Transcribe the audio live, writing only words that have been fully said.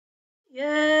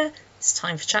Yeah, it's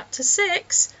time for chapter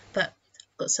 6, but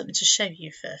I've got something to show you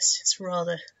first.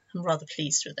 I'm rather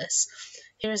pleased with this.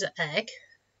 Here is an egg.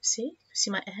 See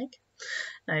my egg?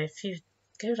 Now, if you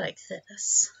go like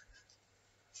this,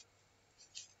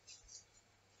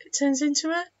 it turns into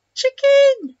a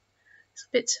chicken. It's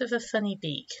a bit of a funny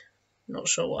beak. Not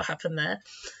sure what happened there,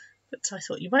 but I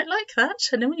thought you might like that.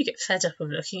 And then when you get fed up of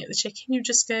looking at the chicken, you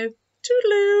just go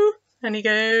toodaloo, and he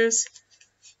goes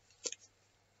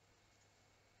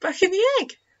back in the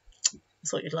egg. I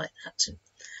thought you'd like that.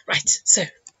 Right, so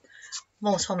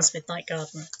more Tom's Midnight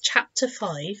Garden. Chapter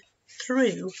 5,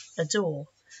 Through a Door.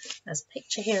 There's a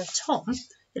picture here of Tom.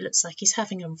 It looks like he's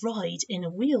having a ride in a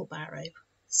wheelbarrow.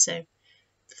 So,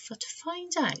 to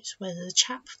find out whether the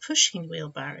chap pushing the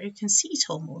wheelbarrow can see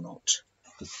Tom or not.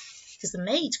 Because the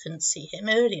maid couldn't see him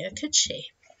earlier, could she?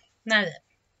 Now then.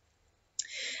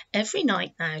 Every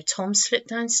night now, Tom slipped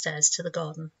downstairs to the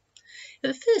garden.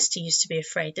 At first he used to be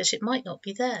afraid that it might not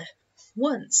be there.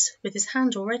 Once, with his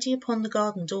hand already upon the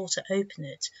garden door to open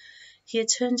it, he had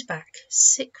turned back,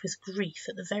 sick with grief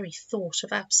at the very thought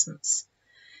of absence.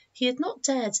 He had not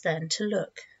dared then to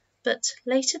look, but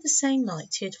later the same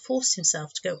night he had forced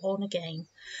himself to go on again,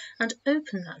 and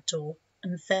open that door,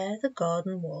 and there the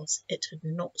garden was. It had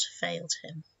not failed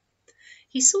him.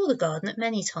 He saw the garden at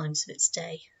many times of its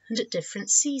day, and at different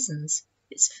seasons.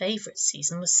 Its favourite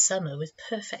season was summer, with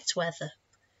perfect weather.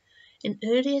 In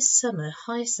earliest summer,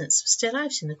 hyacinths were still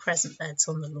out in the crescent beds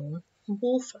on the lawn, and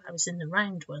wallflowers in the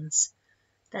round ones.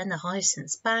 Then the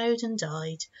hyacinths bowed and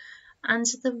died, and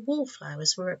the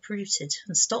wallflowers were uprooted,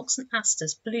 and stocks and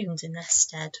asters bloomed in their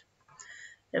stead.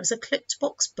 There was a clipped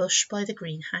box bush by the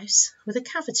greenhouse, with a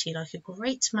cavity like a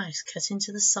great mouth cut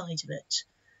into the side of it.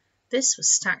 This was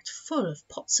stacked full of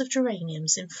pots of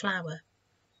geraniums in flower.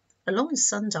 Along the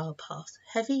sundial path,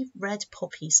 heavy red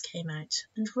poppies came out,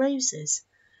 and roses,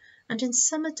 and in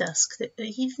summer dusk the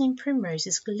evening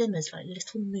primroses glimmered like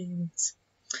little moons.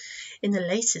 In the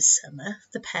latest summer,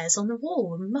 the pears on the wall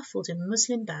were muffled in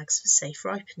muslin bags for safe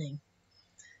ripening.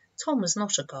 Tom was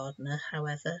not a gardener,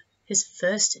 however. His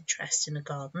first interest in a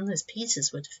garden, as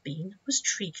Peter's would have been, was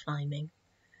tree climbing.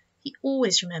 He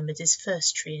always remembered his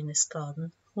first tree in this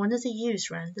garden, one of the yews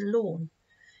round the lawn.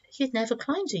 He had never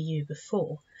climbed a yew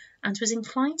before, and was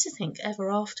inclined to think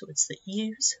ever afterwards that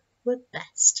yews were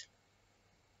best.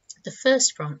 The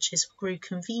first branches grew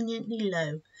conveniently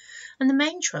low, and the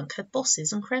main trunk had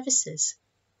bosses and crevices.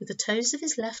 With the toes of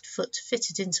his left foot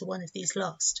fitted into one of these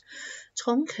last,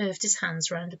 Tom curved his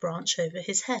hands round a branch over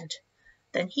his head.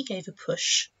 Then he gave a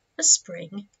push, a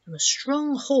spring, and a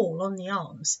strong haul on the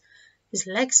arms. His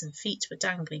legs and feet were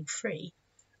dangling free,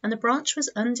 and the branch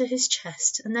was under his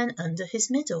chest and then under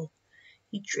his middle.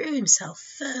 He drew himself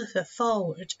further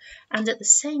forward, and at the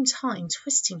same time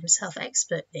twisting himself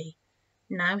expertly.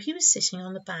 Now he was sitting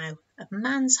on the bough, a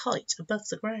man's height above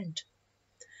the ground.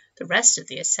 The rest of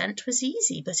the ascent was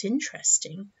easy but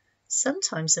interesting,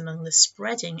 sometimes among the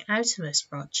spreading outermost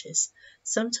branches,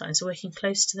 sometimes working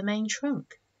close to the main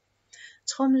trunk.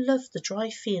 Tom loved the dry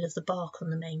feel of the bark on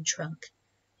the main trunk.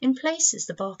 In places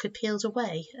the bark had peeled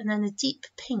away, and then a deep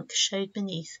pink showed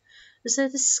beneath, as though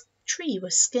the tree were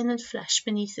skin and flesh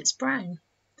beneath its brown.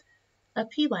 Up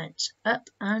he went, up,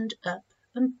 and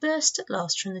burst at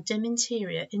last from the dim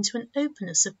interior into an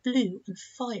openness of blue and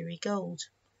fiery gold.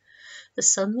 The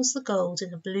sun was the gold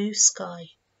in a blue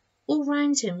sky. All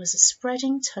round him was a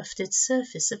spreading, tufted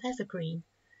surface of evergreen.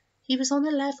 He was on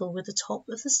a level with the top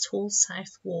of the tall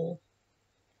south wall.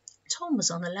 Tom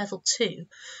was on a level too,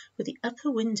 with the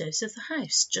upper windows of the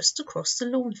house just across the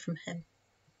lawn from him.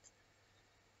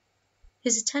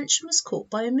 His attention was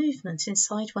caught by a movement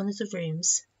inside one of the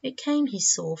rooms. It came, he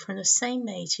saw, from the same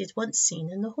maid he had once seen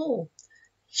in the hall.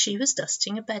 She was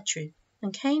dusting a bedroom,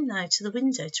 and came now to the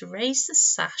window to raise the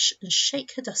sash and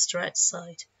shake her duster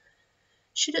outside.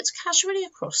 She looked casually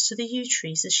across to the yew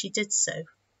trees as she did so,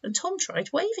 and Tom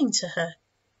tried waving to her.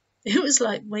 It was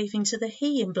like waving to the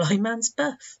he in Blind Man's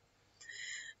Buff.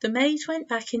 The maid went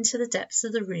back into the depths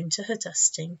of the room to her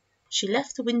dusting. She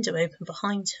left the window open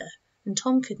behind her, and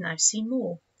Tom could now see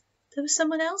more. There was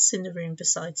someone else in the room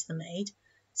besides the maid,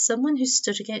 someone who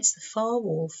stood against the far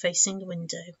wall facing the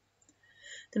window.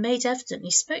 The maid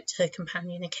evidently spoke to her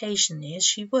companion occasionally as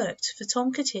she worked, for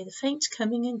Tom could hear the faint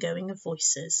coming and going of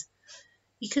voices.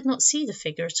 He could not see the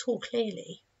figure at all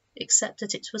clearly, except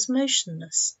that it was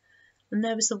motionless, and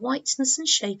there was the whiteness and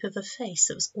shape of a face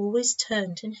that was always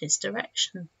turned in his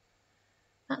direction.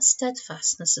 That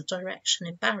steadfastness of direction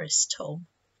embarrassed Tom.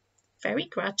 Very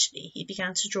gradually he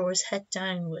began to draw his head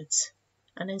downwards,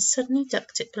 and then suddenly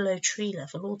ducked it below tree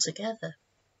level altogether.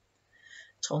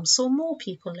 Tom saw more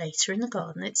people later in the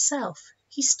garden itself.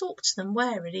 He stalked them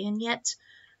warily, and yet,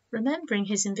 remembering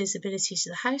his invisibility to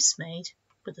the housemaid,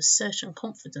 with a certain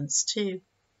confidence too.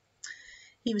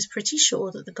 He was pretty sure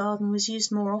that the garden was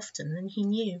used more often than he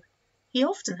knew. He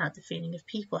often had the feeling of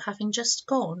people having just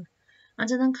gone, and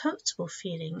an uncomfortable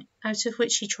feeling, out of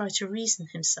which he tried to reason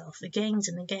himself again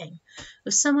and again,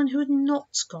 of someone who had not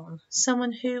gone,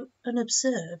 someone who,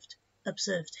 unobserved,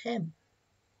 observed him.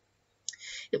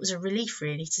 It was a relief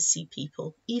really to see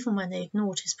people, even when they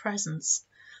ignored his presence.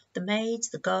 The maid,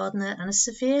 the gardener, and a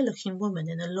severe-looking woman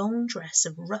in a long dress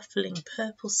of ruffling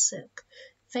purple silk,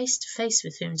 face to face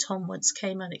with whom Tom once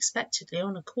came unexpectedly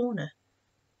on a corner.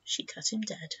 She cut him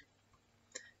dead.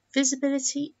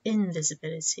 Visibility,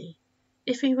 invisibility.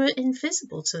 If he were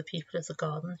invisible to the people of the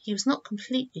garden, he was not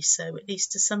completely so, at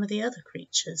least to some of the other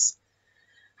creatures.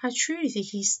 How truly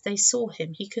they saw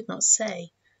him he could not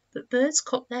say, but birds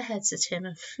cocked their heads at him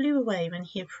and flew away when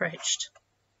he approached.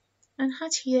 And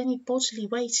had he any bodily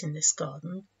weight in this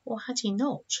garden, or had he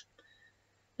not?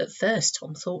 At first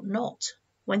Tom thought not.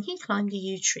 When he climbed the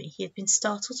yew tree, he had been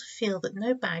startled to feel that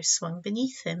no bough swung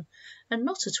beneath him, and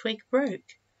not a twig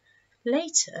broke.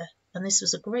 Later, and this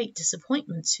was a great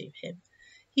disappointment to him,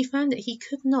 he found that he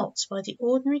could not, by the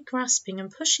ordinary grasping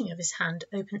and pushing of his hand,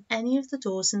 open any of the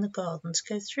doors in the garden to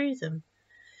go through them.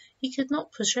 He could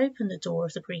not push open the door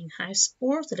of the greenhouse,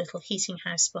 or of the little heating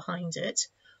house behind it,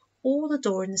 or the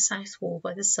door in the south wall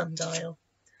by the sundial.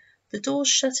 The doors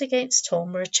shut against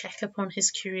Tom were a check upon his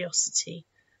curiosity,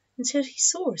 until he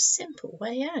saw a simple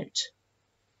way out.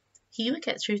 He would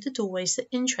get through the doorways that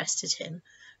interested him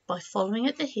by following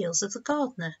at the heels of the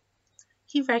gardener.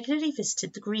 He regularly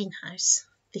visited the greenhouse,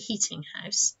 the heating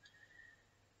house,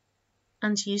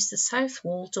 and used the south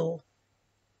wall door.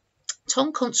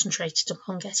 Tom concentrated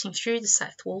upon getting through the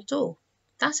south wall door.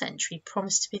 That entry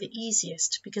promised to be the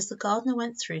easiest, because the gardener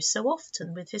went through so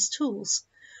often with his tools.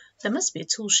 There must be a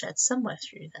tool shed somewhere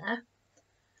through there.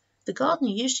 The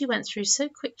gardener usually went through so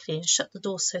quickly and shut the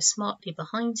door so smartly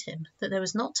behind him that there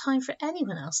was not time for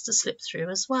anyone else to slip through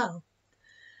as well.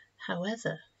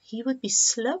 However, he would be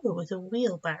slower with a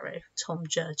wheelbarrow, Tom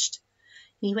judged.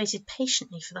 He waited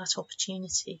patiently for that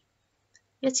opportunity.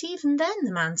 Yet even then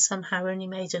the man somehow only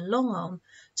made a long arm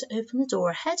to open the door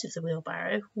ahead of the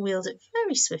wheelbarrow, wheeled it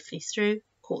very swiftly through,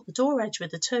 caught the door edge with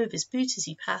the toe of his boot as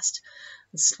he passed,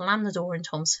 and slammed the door in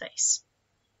Tom's face.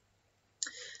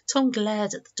 Tom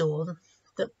glared at the door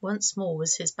that once more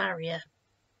was his barrier.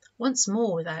 Once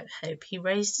more, without hope, he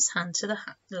raised his hand to the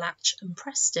latch and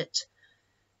pressed it.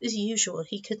 As usual,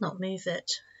 he could not move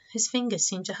it. His fingers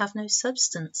seemed to have no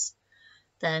substance.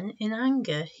 Then, in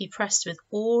anger, he pressed with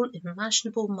all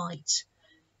imaginable might.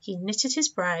 He knitted his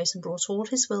brows and brought all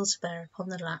his will to bear upon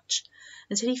the latch,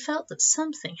 until he felt that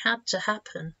something had to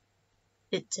happen.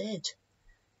 It did.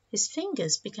 His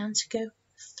fingers began to go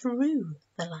through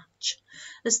the latch,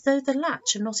 as though the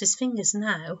latch, and not his fingers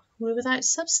now, were without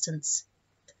substance.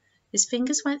 His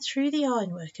fingers went through the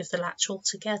ironwork of the latch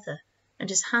altogether, and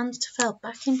his hand fell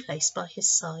back in place by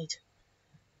his side.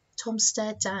 Tom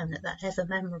stared down at that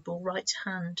ever-memorable right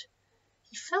hand.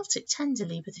 He felt it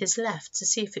tenderly with his left to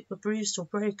see if it were bruised or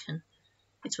broken.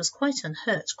 It was quite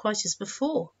unhurt, quite as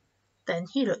before. Then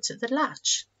he looked at the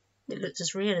latch. It looked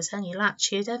as real as any latch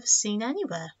he had ever seen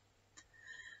anywhere.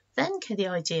 Then the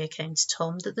idea came to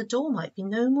Tom that the door might be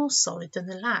no more solid than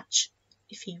the latch,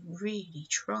 if he really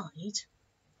tried.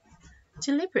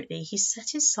 Deliberately he set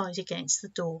his side against the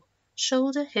door,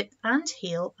 shoulder, hip, and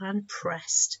heel, and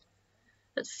pressed.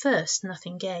 At first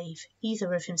nothing gave,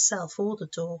 either of himself or the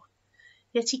door.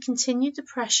 Yet he continued the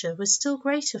pressure with still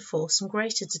greater force and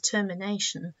greater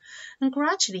determination, and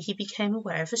gradually he became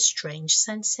aware of a strange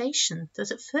sensation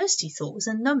that at first he thought was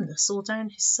a numbness all down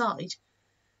his side.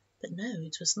 But no,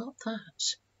 it was not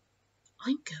that.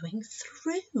 "I'm going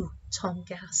through," Tom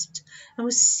gasped, and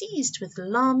was seized with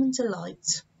alarm and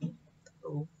delight.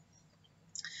 Oh.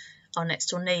 Our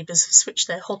next-door neighbours have switched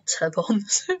their hot tub on,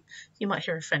 so you might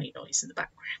hear a funny noise in the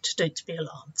background. Don't be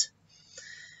alarmed.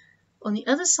 On the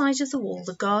other side of the wall,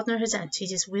 the gardener had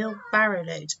emptied his wheelbarrow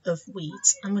load of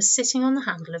weeds and was sitting on the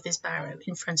handle of his barrow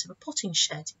in front of a potting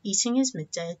shed, eating his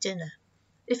midday dinner.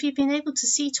 If he had been able to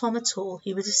see Tom at all,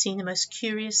 he would have seen a most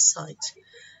curious sight.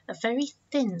 A very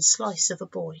thin slice of a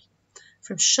boy,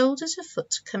 from shoulder to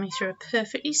foot, coming through a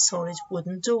perfectly solid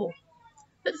wooden door.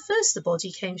 At first the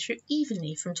body came through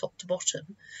evenly from top to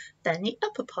bottom, then the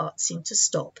upper part seemed to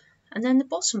stop, and then the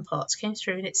bottom part came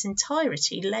through in its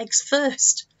entirety, legs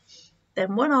first.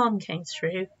 Then one arm came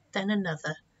through, then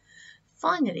another.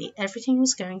 Finally everything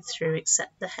was going through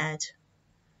except the head.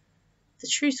 The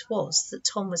truth was that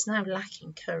Tom was now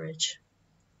lacking courage.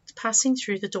 The passing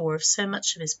through the door of so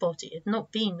much of his body had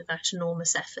not been without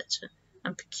enormous effort,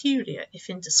 and peculiar, if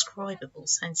indescribable,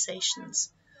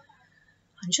 sensations.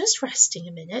 "I'm just resting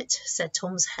a minute," said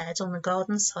Tom's head on the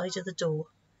garden side of the door,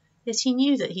 yet he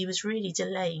knew that he was really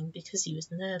delaying because he was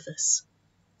nervous.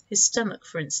 His stomach,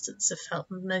 for instance, had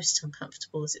felt most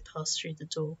uncomfortable as it passed through the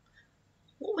door.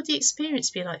 What would the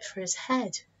experience be like for his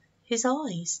head, his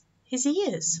eyes, his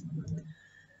ears?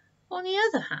 On the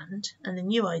other hand, and the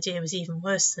new idea was even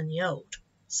worse than the old,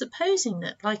 supposing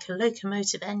that, like a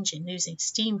locomotive engine losing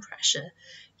steam pressure,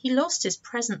 he lost his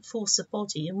present force of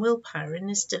body and willpower in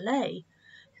this delay,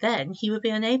 then he would be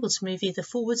unable to move either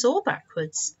forwards or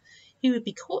backwards. He would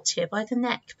be caught here by the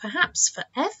neck, perhaps for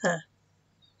ever.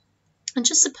 And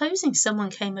just supposing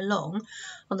someone came along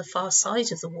on the far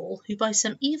side of the wall who by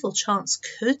some evil chance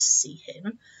could see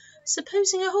him,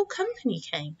 supposing a whole company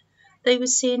came, they would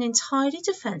see an entirely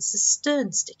defenceless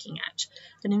stern sticking out,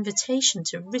 an invitation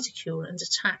to ridicule and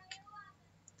attack.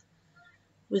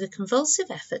 With a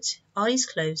convulsive effort, eyes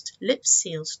closed, lips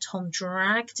sealed, Tom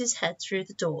dragged his head through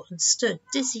the door and stood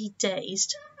dizzy,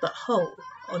 dazed, but whole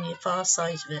on the far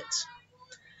side of it.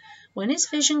 When his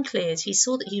vision cleared, he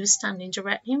saw that he was standing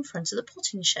directly in front of the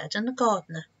potting shed and the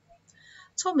gardener.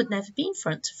 Tom had never been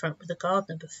front to front with a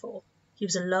gardener before. He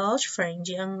was a large-framed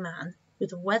young man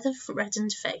with a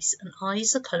weather-reddened face and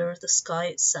eyes the colour of the sky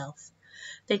itself.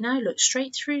 They now looked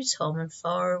straight through Tom and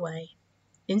far away.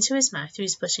 Into his mouth he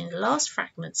was putting the last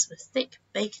fragments of a thick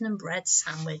bacon and bread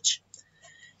sandwich.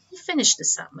 He finished the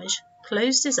sandwich,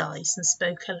 closed his eyes, and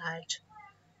spoke aloud.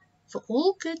 "For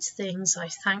all good things I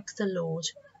thank the Lord,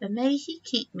 and may he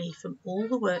keep me from all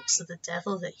the works of the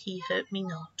devil, that he hurt me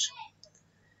not."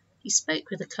 He spoke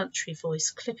with a country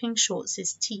voice, clipping short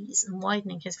his t's and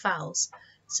widening his vowels,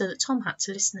 so that Tom had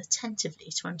to listen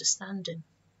attentively to understand him.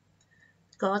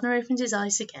 The gardener opened his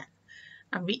eyes again,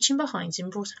 and reaching behind him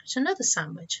brought out another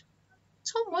sandwich.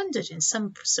 Tom wondered in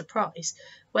some surprise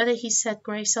whether he said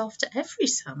grace after every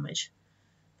sandwich.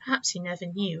 Perhaps he never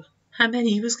knew how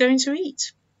many he was going to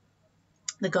eat.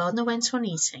 The gardener went on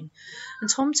eating, and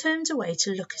Tom turned away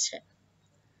to look at him.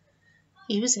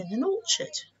 He was in an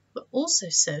orchard, but also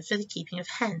served for the keeping of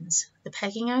hens, the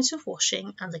pegging out of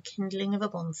washing, and the kindling of a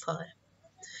bonfire.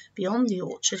 Beyond the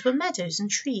orchard were meadows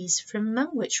and trees, from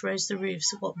among which rose the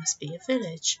roofs of what must be a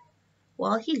village.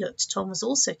 While he looked, Tom was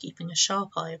also keeping a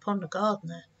sharp eye upon the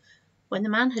gardener. When the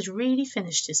man had really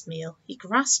finished his meal, he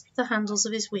grasped the handles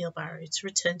of his wheelbarrow to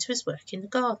return to his work in the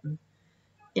garden.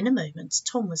 In a moment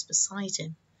Tom was beside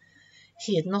him.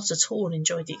 He had not at all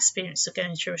enjoyed the experience of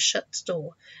going through a shut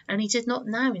door, and he did not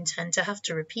now intend to have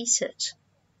to repeat it.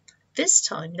 This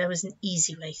time there was an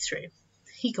easy way through.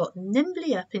 He got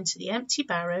nimbly up into the empty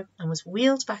barrow and was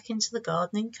wheeled back into the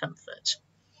garden in comfort.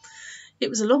 It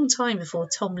was a long time before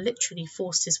Tom literally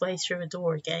forced his way through a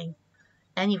door again.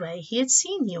 Anyway, he had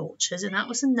seen the orchard, and that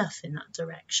was enough in that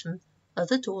direction.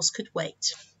 Other doors could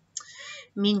wait.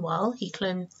 Meanwhile, he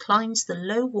climbed the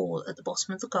low wall at the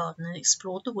bottom of the garden and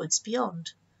explored the woods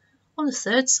beyond. On the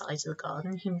third side of the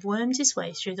garden, he wormed his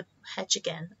way through the hedge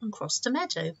again and crossed a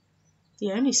meadow.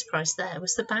 The only surprise there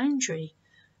was the boundary,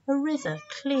 a river,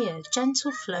 clear,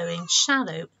 gentle-flowing,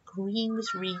 shallow, green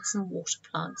with reeds and water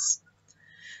plants.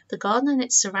 The garden and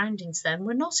its surroundings, then,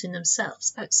 were not in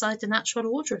themselves outside the natural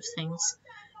order of things,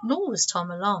 nor was Tom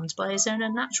alarmed by his own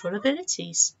unnatural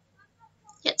abilities.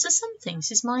 Yet to some things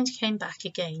his mind came back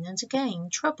again and again,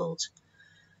 troubled.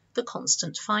 The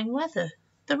constant fine weather,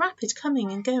 the rapid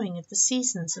coming and going of the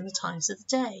seasons and the times of the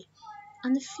day,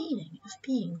 and the feeling of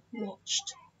being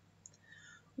watched.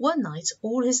 One night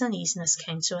all his uneasiness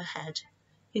came to a head.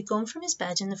 He had gone from his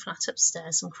bed in the flat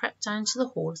upstairs and crept down to the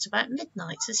hall at about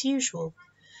midnight as usual.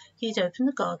 He had opened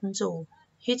the garden door.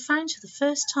 He had found for the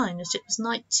first time that it was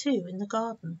night too in the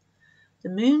garden. The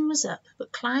moon was up,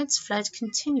 but clouds fled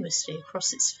continuously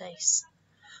across its face.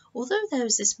 Although there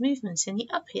was this movement in the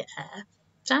upper air,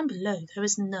 down below there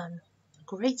was none. A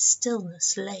great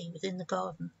stillness lay within the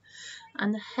garden,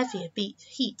 and a heavier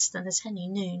heat than at any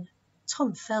noon.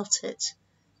 Tom felt it.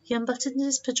 He unbuttoned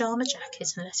his pyjama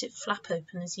jacket and let it flap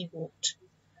open as he walked.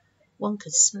 One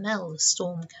could smell the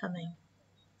storm coming.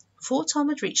 Before Tom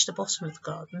had reached the bottom of the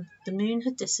garden, the moon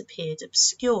had disappeared,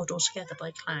 obscured altogether by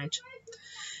cloud.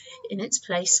 In its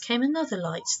place came another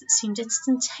light that seemed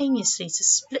instantaneously to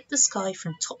split the sky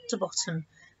from top to bottom,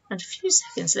 and a few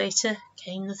seconds later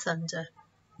came the thunder.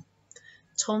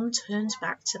 Tom turned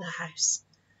back to the house.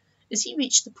 As he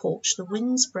reached the porch, the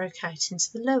winds broke out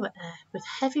into the lower air, with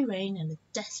heavy rain and a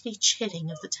deathly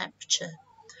chilling of the temperature.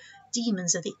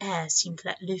 Demons of the air seemed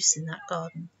let loose in that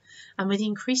garden, and with the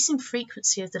increasing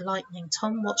frequency of the lightning,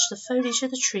 Tom watched the foliage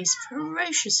of the trees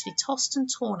ferociously tossed and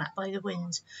torn at by the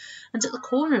wind, and at the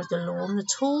corner of the lawn the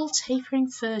tall tapering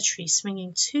fir tree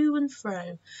swinging to and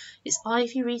fro, its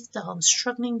ivy-wreathed arms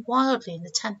struggling wildly in the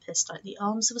tempest like the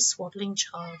arms of a swaddling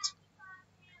child.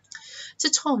 To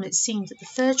Tom it seemed that the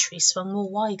fir tree swung more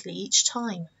widely each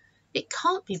time. "It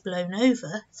can't be blown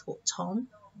over," thought Tom.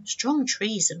 "Strong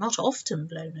trees are not often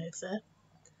blown over."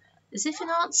 As if in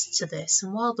answer to this,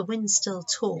 and while the wind still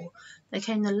tore, there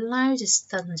came the loudest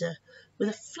thunder, with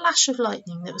a flash of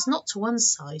lightning that was not to one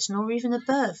side nor even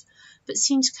above, but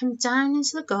seemed to come down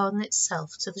into the garden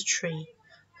itself to the tree.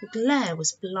 The glare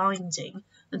was blinding,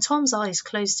 and Tom's eyes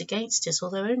closed against it,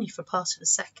 although only for part of a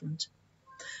second.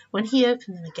 When he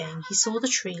opened them again, he saw the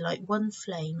tree like one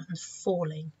flame and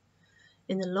falling.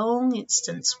 In the long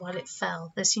instants while it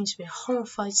fell, there seemed to be a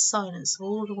horrified silence of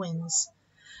all the winds,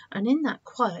 and in that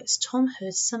quiet Tom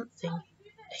heard something,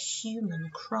 a human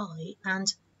cry,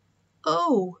 and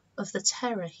oh! of the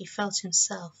terror he felt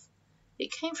himself.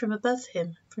 It came from above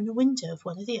him, from the window of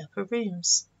one of the upper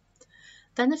rooms.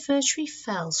 Then the fir tree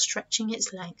fell, stretching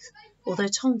its length, although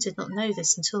Tom did not know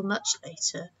this until much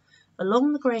later,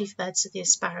 along the grave beds of the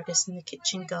asparagus in the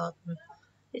kitchen garden.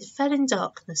 It fell in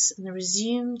darkness and the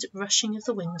resumed rushing of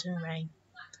the wind and rain.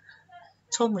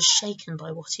 Tom was shaken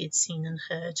by what he had seen and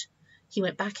heard. He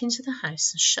went back into the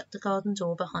house and shut the garden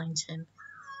door behind him.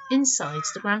 Inside,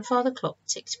 the grandfather clock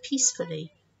ticked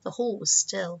peacefully. The hall was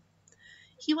still.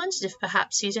 He wondered if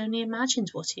perhaps he had only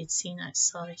imagined what he had seen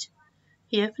outside.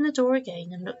 He opened the door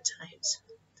again and looked out.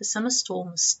 The summer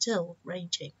storm was still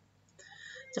raging.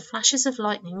 The flashes of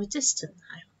lightning were distant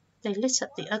now. They lit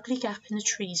up the ugly gap in the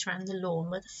trees round the lawn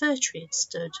where the fir tree had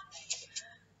stood.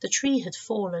 The tree had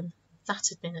fallen. That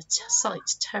had been a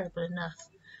sight terrible enough,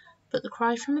 but the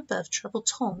cry from above troubled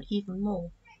Tom even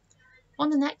more. On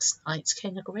the next night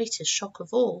came the greatest shock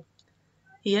of all.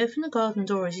 He opened the garden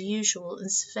door as usual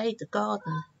and surveyed the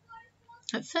garden.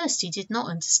 At first he did not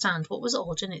understand what was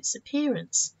odd in its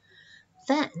appearance.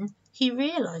 Then he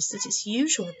realized that its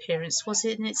usual appearance was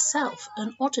in itself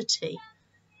an oddity.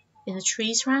 In the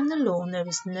trees round the lawn there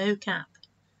was no gap.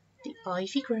 The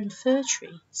ivy-grown fir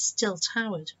tree still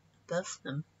towered above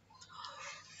them.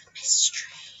 A mystery.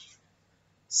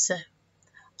 So,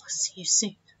 I'll see you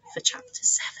soon for chapter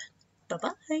 7.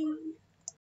 Bye-bye.